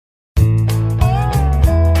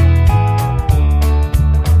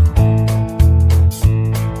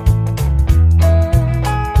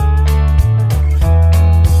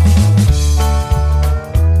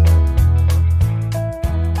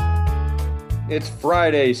It's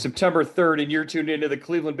Friday, September 3rd, and you're tuned into the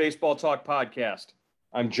Cleveland Baseball Talk podcast.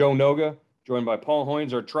 I'm Joe Noga, joined by Paul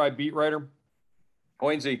Hoynes, our Tribe beat writer.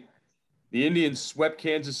 Hoynesy, the Indians swept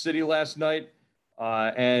Kansas City last night,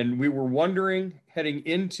 and we were wondering, heading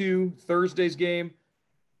into Thursday's game,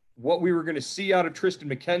 what we were going to see out of Triston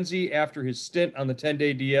McKenzie after his stint on the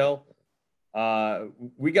 10-day DL.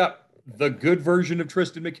 We got the good version of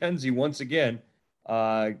Triston McKenzie once again.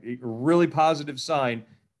 A really positive sign.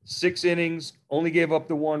 6 innings, only gave up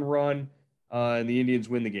the 1 run, and the Indians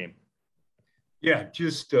win the game. Yeah,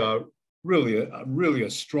 just really a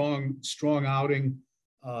strong outing.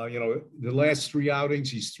 The last 3 outings,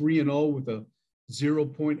 he's 3-0 with a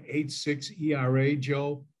 0.86 ERA.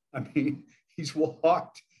 Joe, I mean, he's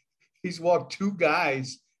walked 2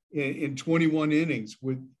 guys in 21 innings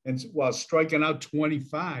while striking out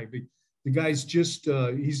 25. The guy's just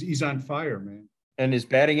he's on fire, man. And his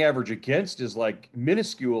batting average against is like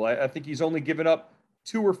minuscule. I think he's only given up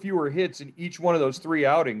 2 or fewer hits in each one of those 3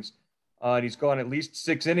 outings. And he's gone at least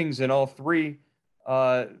 6 innings in all 3.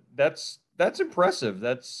 That's impressive.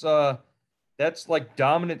 That's like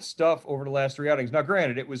dominant stuff over the last 3 outings. Now,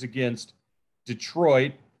 granted, it was against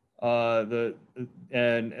Detroit, and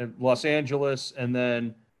Los Angeles, and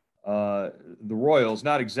then the Royals.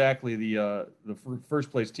 Not exactly the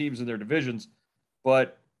first place teams in their divisions,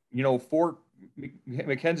 but for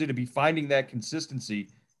McKenzie to be finding that consistency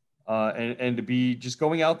and to be just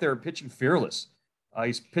going out there and pitching fearless.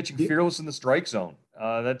 He's pitching fearless in the strike zone.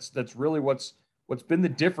 That's really what's been the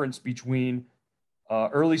difference between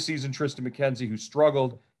early season Triston McKenzie, who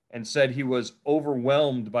struggled and said he was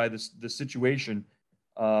overwhelmed by the situation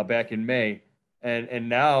back in May, and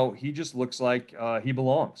now he just looks like he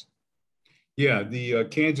belongs. Yeah, the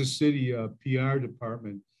Kansas City PR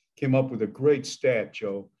department came up with a great stat,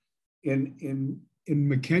 Joe. In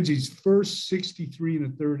McKenzie's first 63 and a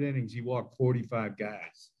third innings, he walked 45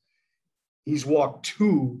 guys. He's walked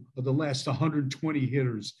 2 of the last 120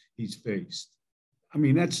 hitters he's faced. I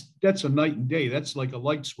mean, that's a night and day. That's like a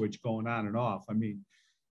light switch going on and off. I mean,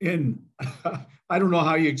 and I don't know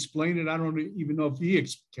how you explain it. I don't even know if he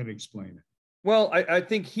can explain it. Well, I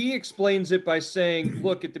think he explains it by saying,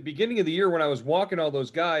 look, at the beginning of the year when I was walking all those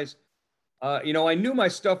guys, I knew my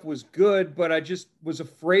stuff was good, but I just was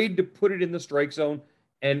afraid to put it in the strike zone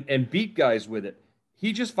and beat guys with it.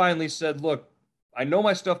 He just finally said, look, I know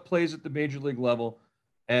my stuff plays at the major league level,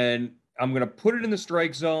 and I'm going to put it in the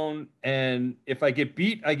strike zone, and if I get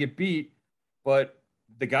beat, I get beat, but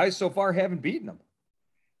the guys so far haven't beaten him.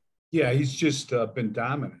 Yeah, he's just been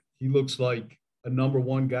dominant. He looks like a number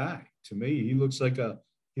 1 guy to me. He looks like an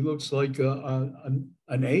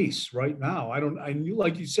ace right now. I knew,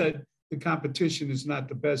 like you said, the competition is not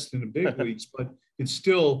the best in the big leagues, but it's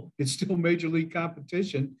still major league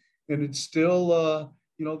competition, and it's still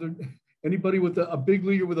anybody with a big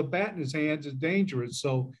leaguer with a bat in his hands is dangerous.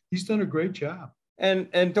 So he's done a great job.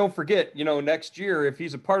 And don't forget, next year, if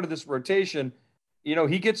he's a part of this rotation,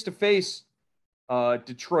 he gets to face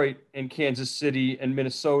Detroit and Kansas City and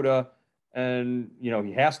Minnesota, and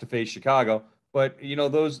he has to face Chicago. But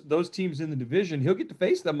those teams in the division, he'll get to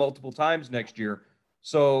face them multiple times next year.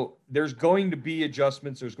 So there's going to be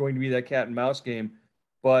adjustments. There's going to be that cat and mouse game.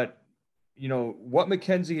 But, what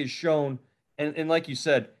McKenzie has shown, and like you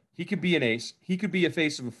said, he could be an ace. He could be a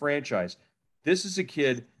face of a franchise. This is a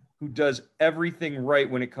kid who does everything right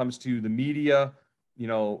when it comes to the media.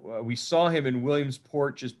 We saw him in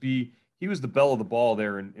Williamsport he was the belle of the ball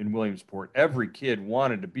there in Williamsport. Every kid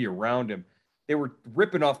wanted to be around him. They were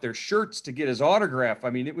ripping off their shirts to get his autograph. I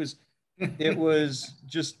mean, it was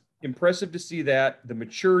just impressive to see that, the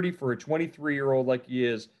maturity for a 23-year-old like he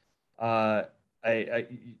is.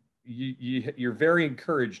 You're very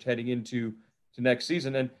encouraged heading into next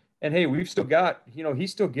season. And hey, we've still got, he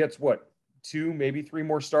still gets 2, maybe 3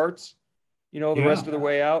 more starts, the rest of the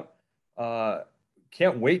way out.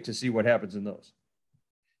 Can't wait to see what happens in those.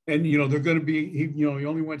 And, they're going to be, he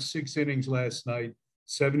only went 6 innings last night,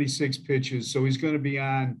 76 pitches. So he's going to be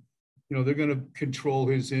on, they're going to control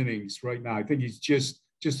his innings right now. I think he's just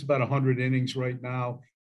about 100 innings right now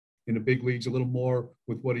in the big leagues, a little more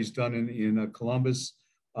with what he's done in Columbus.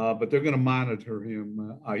 But they're going to monitor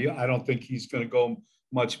him. I don't think he's going to go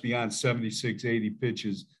much beyond 76, 80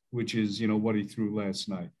 pitches, which is, what he threw last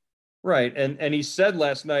night. Right. And he said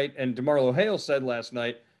last night, and DeMarlo Hale said last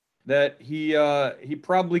night, that he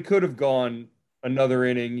probably could have gone another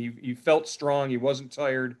inning. He felt strong. He wasn't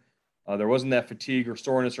tired. There wasn't that fatigue or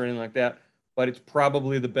soreness or anything like that. But it's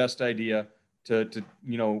probably the best idea to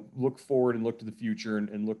look forward and look to the future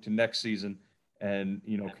and look to next season and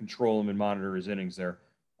control him and monitor his innings there.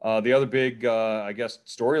 The other big,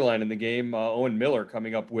 storyline in the game, Owen Miller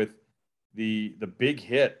coming up with the big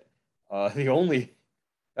hit. The only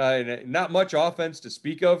not much offense to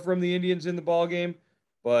speak of from the Indians in the ball game,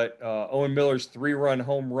 but Owen Miller's 3-run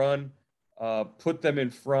home run put them in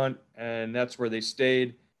front, and that's where they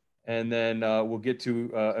stayed. And then we'll get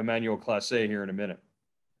to Emmanuel Clase here in a minute.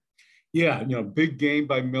 Yeah, big game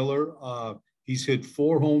by Miller. He's hit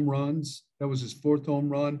 4 home runs. That was his 4th home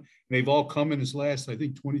run. And they've all come in his last, I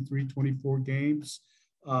think, 23, 24 games.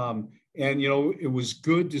 And it was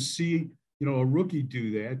good to see, a rookie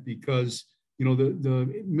do that because,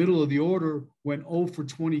 the middle of the order went 0 for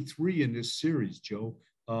 23 in this series, Joe.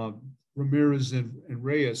 Ramirez and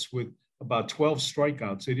Reyes with about 12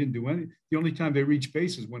 strikeouts. They didn't do any. The only time they reached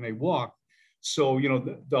bases when they walked. So,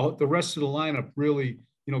 the rest of the lineup really,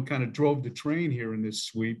 kind of drove the train here in this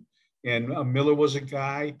sweep. And Miller was a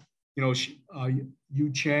guy,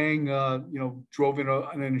 Yu Chang, drove in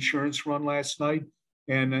an insurance run last night.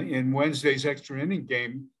 And in Wednesday's extra inning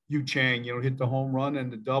game, Yu Chang, hit the home run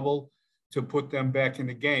and the double to put them back in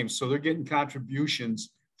the game. So they're getting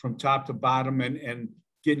contributions from top to bottom and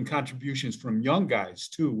getting contributions from young guys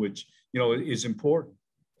too, which, is important.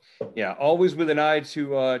 Yeah, always with an eye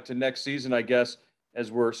to next season, I guess,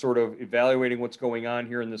 as we're sort of evaluating what's going on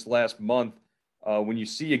here in this last month. When you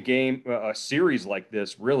see a series like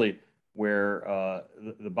this, really, where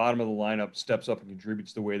the bottom of the lineup steps up and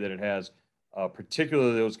contributes the way that it has,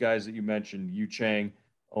 particularly those guys that you mentioned, Yu Chang,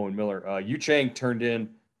 Owen Miller. Yu Chang turned in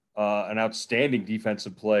an outstanding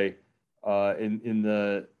defensive play in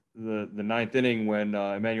the 9th inning when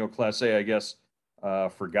Emmanuel Clase, I guess,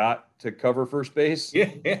 forgot to cover first base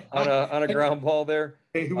on a ground ball there.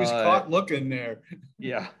 He was caught looking there.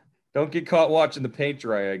 Yeah. Don't get caught watching the paint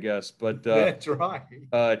dry, I guess. But that's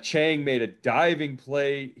right. Chang made a diving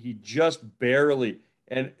play. He just barely,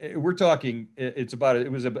 and we're talking, it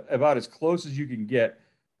was about as close as you can get.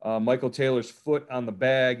 Michael Taylor's foot on the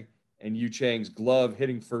bag and Yu Chang's glove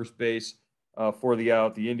hitting first base for the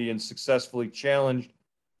out. The Indians successfully challenged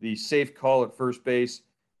the safe call at first base,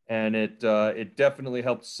 and it definitely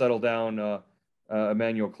helped settle down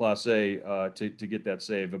Emmanuel Clase to get that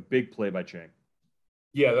save. A big play by Chang.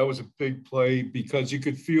 Yeah, that was a big play because you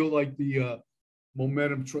could feel like the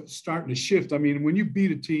momentum starting to shift. I mean, when you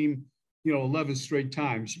beat a team, 11 straight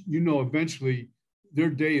times, eventually their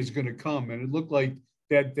day is going to come. And it looked like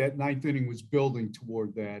that 9th inning was building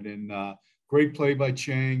toward that. And great play by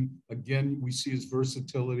Chang. Again, we see his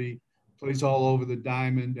versatility, plays all over the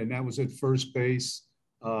diamond, and that was at first base.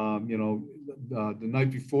 The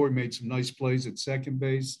night before, he made some nice plays at second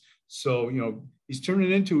base. So, he's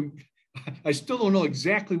turning into – I still don't know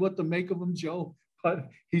exactly what to make of him, Joe, but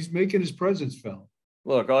he's making his presence felt.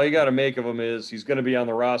 Look, all you got to make of him is he's going to be on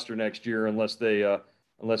the roster next year unless they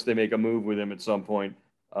make a move with him at some point,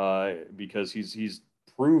 because he's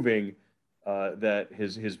proving that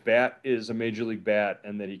his bat is a major league bat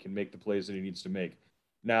and that he can make the plays that he needs to make.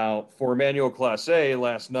 Now, for Emmanuel Clase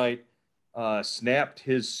last night, snapped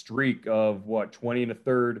his streak of 20 and a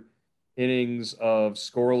third innings of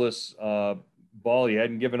scoreless ball. He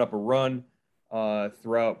hadn't given up a run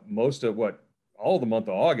throughout most of all the month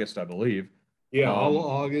of August, I believe. Yeah, all of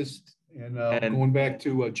August and going back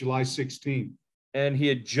to July 16th. And he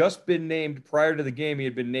had just been named, prior to the game, he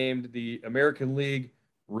had been named the American League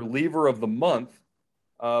Reliever of the Month.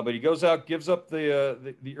 But he goes out, gives up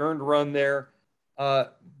the earned run there.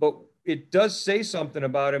 But it does say something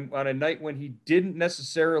about him on a night when he didn't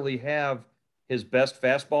necessarily have his best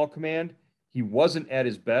fastball command. He wasn't at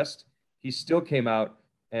his best. He still came out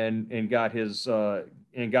and got his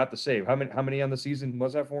and got the save. How many on the season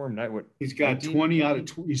was that for him? He's got 20 out of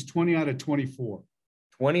he's 20 out of 24.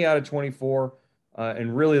 20 out of 24,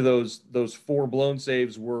 and really those 4 blown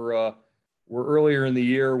saves were earlier in the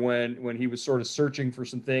year when he was sort of searching for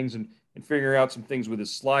some things and figuring out some things with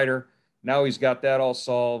his slider. Now he's got that all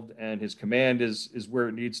solved, and his command is where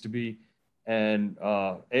it needs to be. And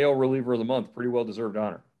AL Reliever of the Month, pretty well deserved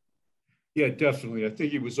honor. Yeah, definitely. I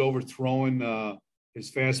think he was overthrowing his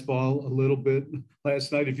fastball a little bit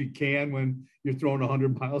last night, if you can, when you're throwing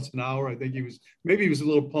 100 miles an hour. I think he was a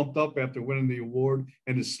little pumped up after winning the award,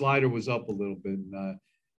 and his slider was up a little bit.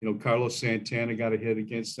 And, Carlos Santana got a hit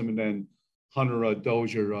against him, and then Hunter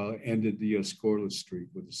Dozier ended the scoreless streak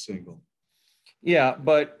with a single. Yeah,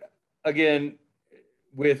 but again,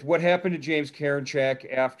 with what happened to James Karinchak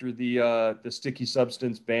after the sticky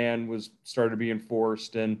substance ban started to be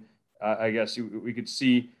enforced, and I guess we could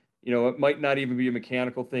see, it might not even be a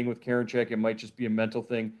mechanical thing with Karinchak. It might just be a mental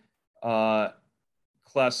thing. Clase,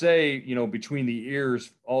 between the ears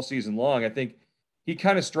all season long, I think he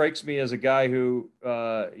kind of strikes me as a guy who,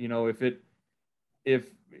 if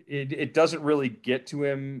it doesn't really get to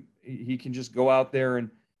him, he can just go out there and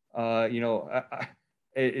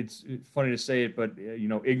It's funny to say it, but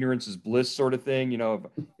ignorance is bliss, sort of thing.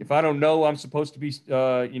 If I don't know, I'm supposed to be,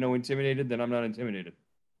 intimidated, then I'm not intimidated.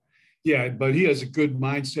 Yeah, but he has a good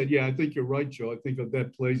mindset. Yeah, I think you're right, Joe. I think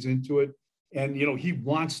that plays into it. And, he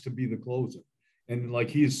wants to be the closer. And like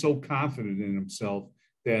he is so confident in himself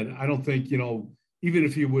that I don't think, even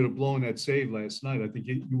if he would have blown that save last night, I think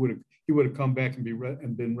he would have come back and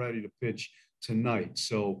been ready to pitch tonight.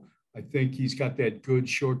 So I think he's got that good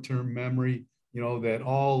short-term memory, that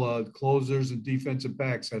all closers and defensive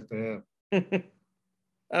backs have to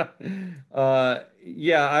have.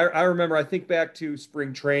 Yeah, I remember. I think back to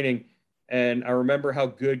spring training, and I remember how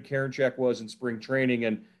good Karinchak was in spring training,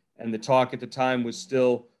 and the talk at the time was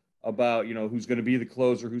still about who's going to be the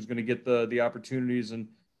closer, who's going to get the opportunities,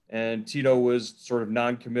 and Tito was sort of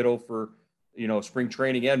non-committal for spring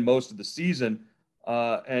training and most of the season.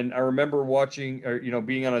 And I remember watching, or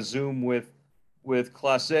being on a Zoom with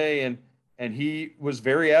Classe, and he was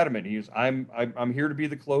very adamant. He was, I'm here to be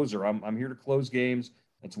the closer. I'm here to close games.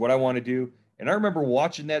 That's what I want to do. And I remember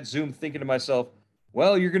watching that Zoom thinking to myself,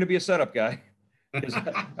 well, you're going to be a setup guy. Because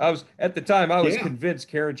I was, at the time, I was Yeah. convinced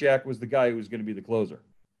Karinchak was the guy who was going to be the closer.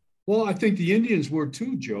 Well, I think the Indians were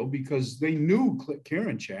too, Joe, because they knew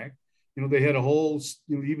Karinchak. They had a whole,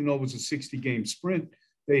 even though it was a 60-game sprint,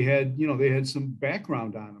 they had some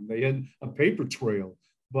background on him. They had a paper trail.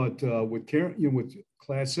 But with with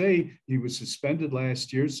Class A, he was suspended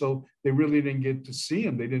last year, so they really didn't get to see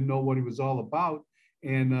him. They didn't know what he was all about,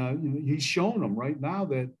 and he's shown them right now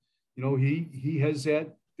that he has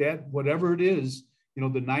that whatever it is.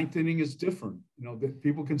 The ninth inning is different. That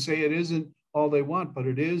people can say it isn't all they want, but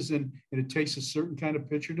it is, and it takes a certain kind of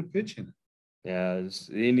pitcher to pitch in it. Yeah,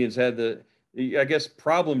 the Indians had I guess,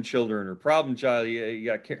 problem children or problem child. You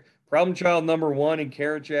got problem child number one in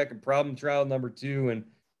Karinchak and problem child number two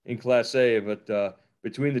in Class A. But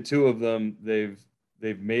between the two of them,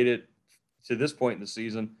 they've made it to this point in the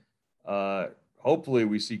season. Hopefully,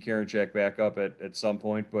 we see Karinchak back up at some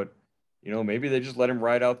point. But maybe they just let him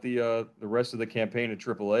ride out the rest of the campaign at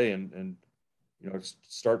AAA and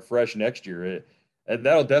start fresh next year. And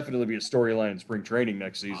that'll definitely be a storyline in spring training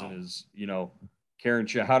next season. Is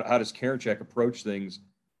Karinchak, how does Karinchak approach things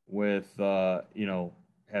with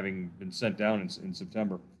having been sent down in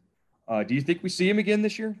September? Do you think we see him again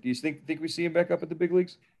this year? Do you think we see him back up at the big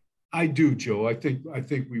leagues? I do, Joe. I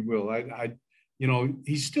think we will.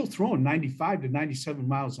 He's still throwing 95 to 97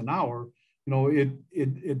 miles an hour.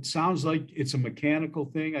 It sounds like it's a mechanical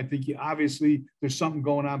thing. I think obviously there's something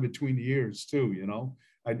going on between the ears too.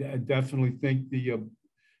 I definitely think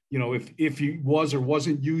if he was or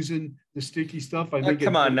wasn't using the sticky stuff, I think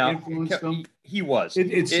Come on now, influenced him. he was.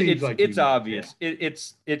 It seems like it's he was, obvious. yeah.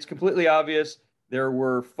 It's completely obvious. There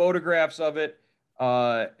were photographs of it,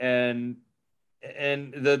 and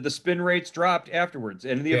the spin rates dropped afterwards,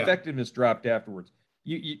 and the Yeah. effectiveness dropped afterwards.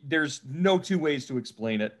 There's no two ways to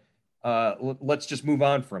explain it. Let's just move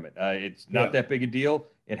on from it. It's not Yeah. that big a deal.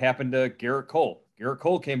 It happened to Garrett Cole. Garrett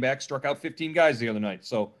Cole came back, struck out 15 guys the other night.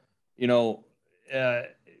 So, uh,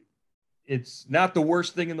 it's not the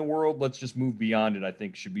worst thing in the world. Let's just move beyond it. I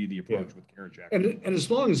think should be the approach Yeah. with Karinchak. And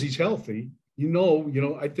as long as he's healthy,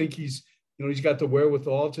 I think he's got the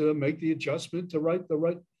wherewithal to make the adjustment to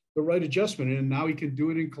the right adjustment. And now he can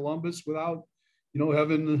do it in Columbus without,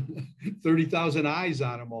 having 30,000 eyes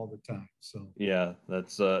on him all the time. So Yeah,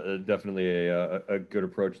 that's definitely a good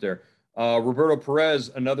approach there. Roberto Perez,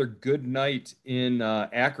 another good night in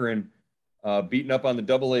Akron, beating up on the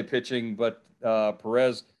Double-A pitching, but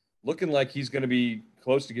Perez looking like he's going to be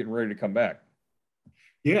close to getting ready to come back.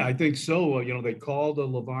 yeah, I think so. They called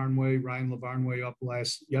Ryan Lavarnway up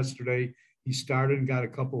yesterday. He started and got a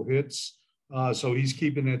couple hits. So he's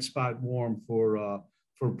keeping that spot warm for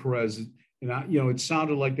Perez. And it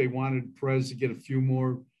sounded like they wanted Perez to get a few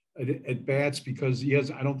more at bats because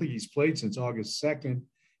I don't think he's played since August 2nd.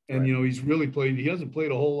 And, Right. he's really played. He hasn't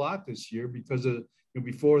played a whole lot this year because of,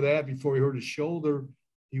 before he hurt his shoulder,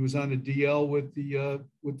 he was on the DL with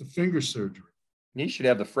the finger surgery. He should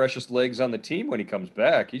have the freshest legs on the team when he comes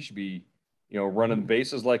back. He should be, running the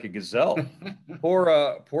bases like a gazelle.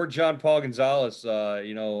 Poor John Paul Gonzalez.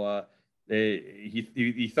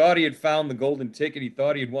 He thought he had found the golden ticket. He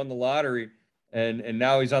thought he had won the lottery, and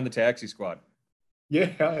now he's on the taxi squad.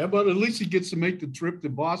 Yeah, but at least he gets to make the trip to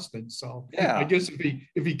Boston. So Yeah. I guess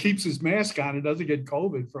if he keeps his mask on and doesn't get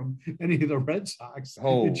COVID from any of the Red Sox,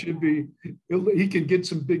 Oh. it should be he can get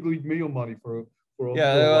some big league meal money for a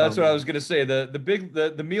Yeah, while. that's what I was gonna say.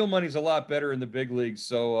 The meal money's a lot better in the big leagues,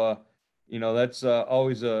 so that's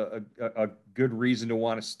always a good reason to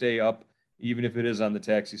want to stay up, even if it is on the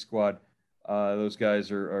taxi squad. Those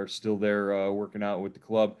guys are still there working out with the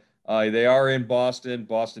club. They are in Boston.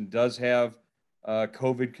 Boston does have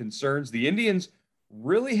COVID concerns. The Indians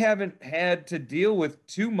really haven't had to deal with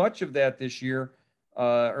too much of that this year.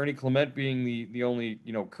 Ernie Clement being the only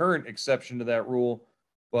current exception to that rule,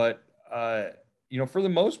 but for the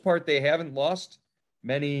most part they haven't lost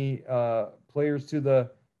many players to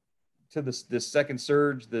this second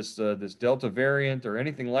surge, this Delta variant or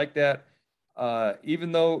anything like that.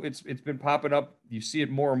 Even though it's been popping up, you see it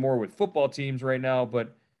more and more with football teams right now.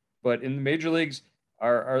 But in the major leagues,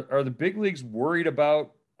 are the big leagues worried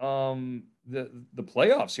about the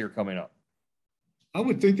playoffs here coming up? I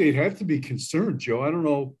would think they'd have to be concerned, Joe. I don't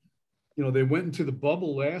know. They went into the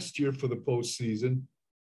bubble last year for the postseason,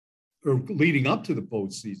 or leading up to the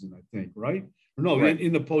postseason, I think, right? Or no, right.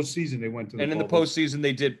 In the postseason they went to the and bubble. In the postseason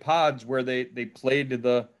they did pods where they played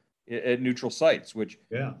at neutral sites, which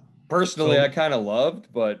personally I kind of loved,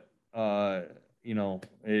 but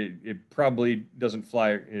it probably doesn't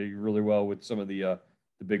fly really well with some of the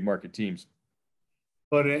big market teams.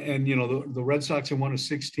 But the Red Sox are one of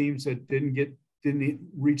 6 teams that didn't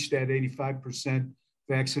reach that 85%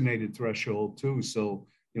 vaccinated threshold too. So,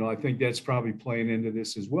 I think that's probably playing into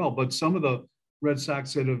this as well. But some of the Red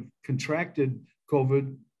Sox that have contracted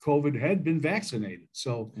COVID had been vaccinated.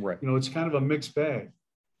 So, right. It's kind of a mixed bag.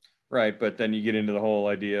 Right. But then you get into the whole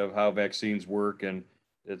idea of how vaccines work, and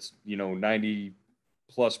it's, 90+%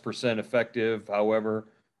 effective. However,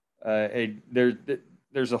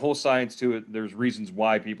 there's a whole science to it. There's reasons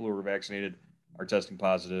why people who are vaccinated are testing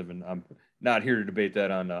positive, and I'm not here to debate that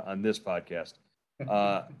on this podcast.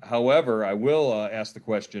 However, I will ask the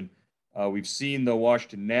question. We've seen the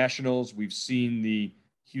Washington Nationals, we've seen the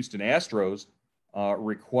Houston Astros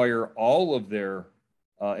require all of their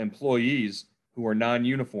employees who are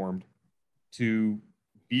non-uniformed to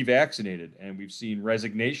be vaccinated, and we've seen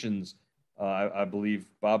resignations. I believe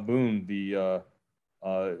Bob Boone,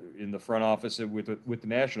 in the front office with the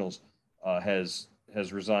Nationals, has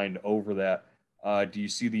resigned over that. Do you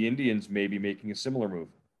see the Indians maybe making a similar move?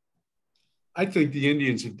 I think the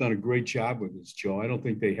Indians have done a great job with this, Joe. I don't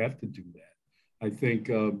think they have to do that. I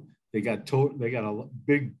think they got a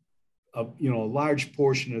big, a large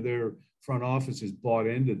portion of their front office is bought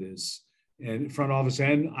into this, and front office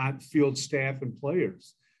and on-field staff and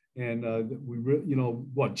players. And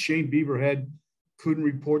Shane Bieberhead couldn't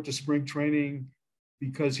report to spring training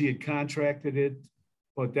because he had contracted it.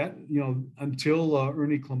 But that, until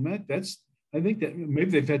Ernie Clement, I think that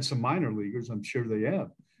maybe they've had some minor leaguers. I'm sure they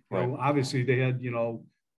have. Right. Obviously they had,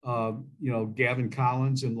 Gavin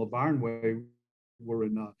Collins and LeBarnway were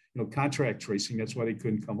in, contract tracing. That's why they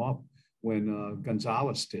couldn't come up when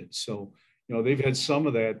Gonzalez did. So, they've had some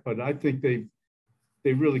of that, but I think they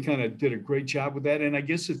really kind of did a great job with that. And I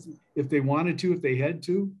guess if they wanted to, if they had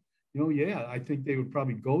to, I think they would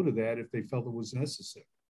probably go to that if they felt it was necessary.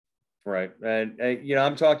 Right. And,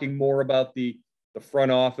 I'm talking more about the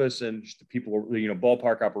front office and just the people,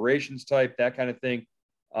 ballpark operations type, that kind of thing,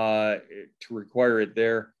 to require it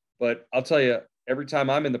there. But I'll tell you, every time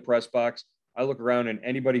I'm in the press box, I look around and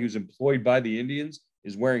anybody who's employed by the Indians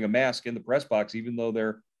is wearing a mask in the press box, even though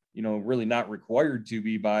they're, really not required to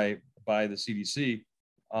be by the CDC.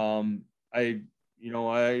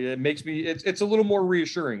 It makes me, it's a little more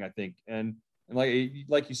reassuring, I think. And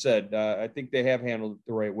like you said, I think they have handled it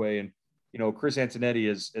the right way. And, Chris Antonetti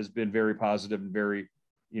has been very positive and very,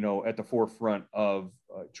 at the forefront of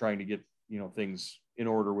trying to get, things in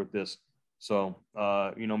order with this. So,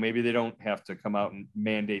 maybe they don't have to come out and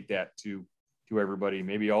mandate that to everybody.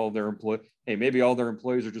 Maybe all their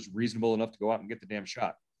employees are just reasonable enough to go out and get the damn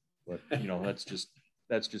shot. But, that's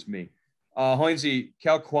just me. Hoynesy,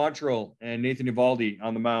 Cal Quantrill and Nathan Eovaldi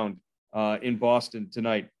on the mound in Boston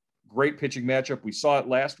tonight. Great pitching matchup. We saw it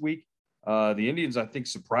last week. The Indians, I think,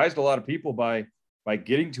 surprised a lot of people by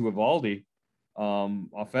getting to Eovaldi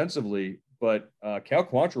offensively. But Cal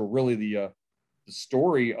Quantrill really the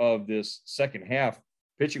story of this second half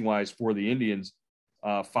pitching-wise for the Indians.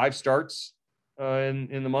 5 starts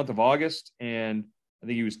in the month of August, and I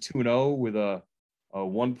think he was 2-0 with a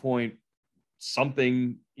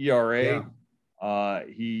 1-point-something ERA. Yeah.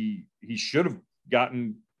 He should have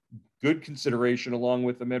gotten good consideration along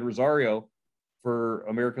with Ahmed Rosario for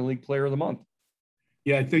American League Player of the Month.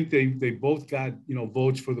 Yeah, I think they both got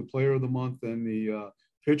votes for the Player of the Month and the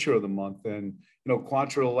Pitcher of the Month. And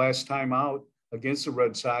Quantrill last time out against the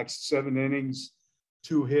Red Sox, 7 innings,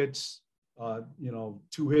 2 hits,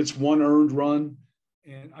 2 hits, 1 earned run,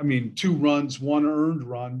 and 2 runs, 1 earned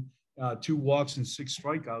run, 2 walks and 6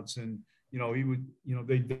 strikeouts. And he would,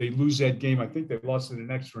 they lose that game. I think they lost it in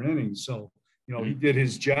extra innings. So, he did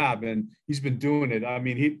his job and he's been doing it.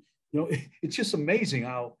 it's just amazing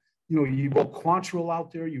how, you go Quantrill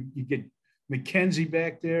out there, you get McKenzie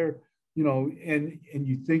back there, and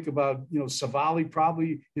you think about, Savali,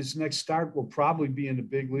 probably his next start will probably be in the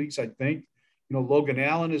big leagues, I think. Logan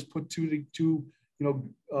Allen has put two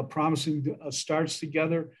promising starts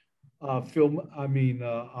together. Who's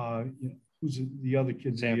the other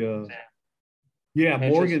kid?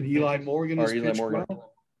 Eli Morgan has pitched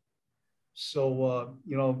well. So,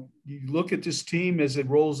 you look at this team as it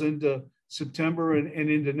rolls into September and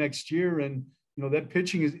into next year, and, that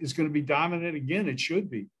pitching is going to be dominant again. It should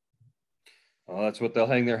be. Well, that's what they'll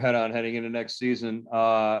hang their head on heading into next season.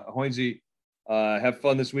 Hoynesy, have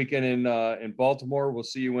fun this weekend in Baltimore. We'll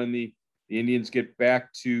see you when the Indians get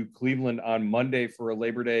back to Cleveland on Monday for a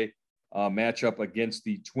Labor Day matchup against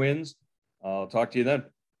the Twins. I'll talk to you then.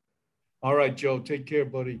 All right, Joe. Take care,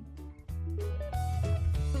 buddy.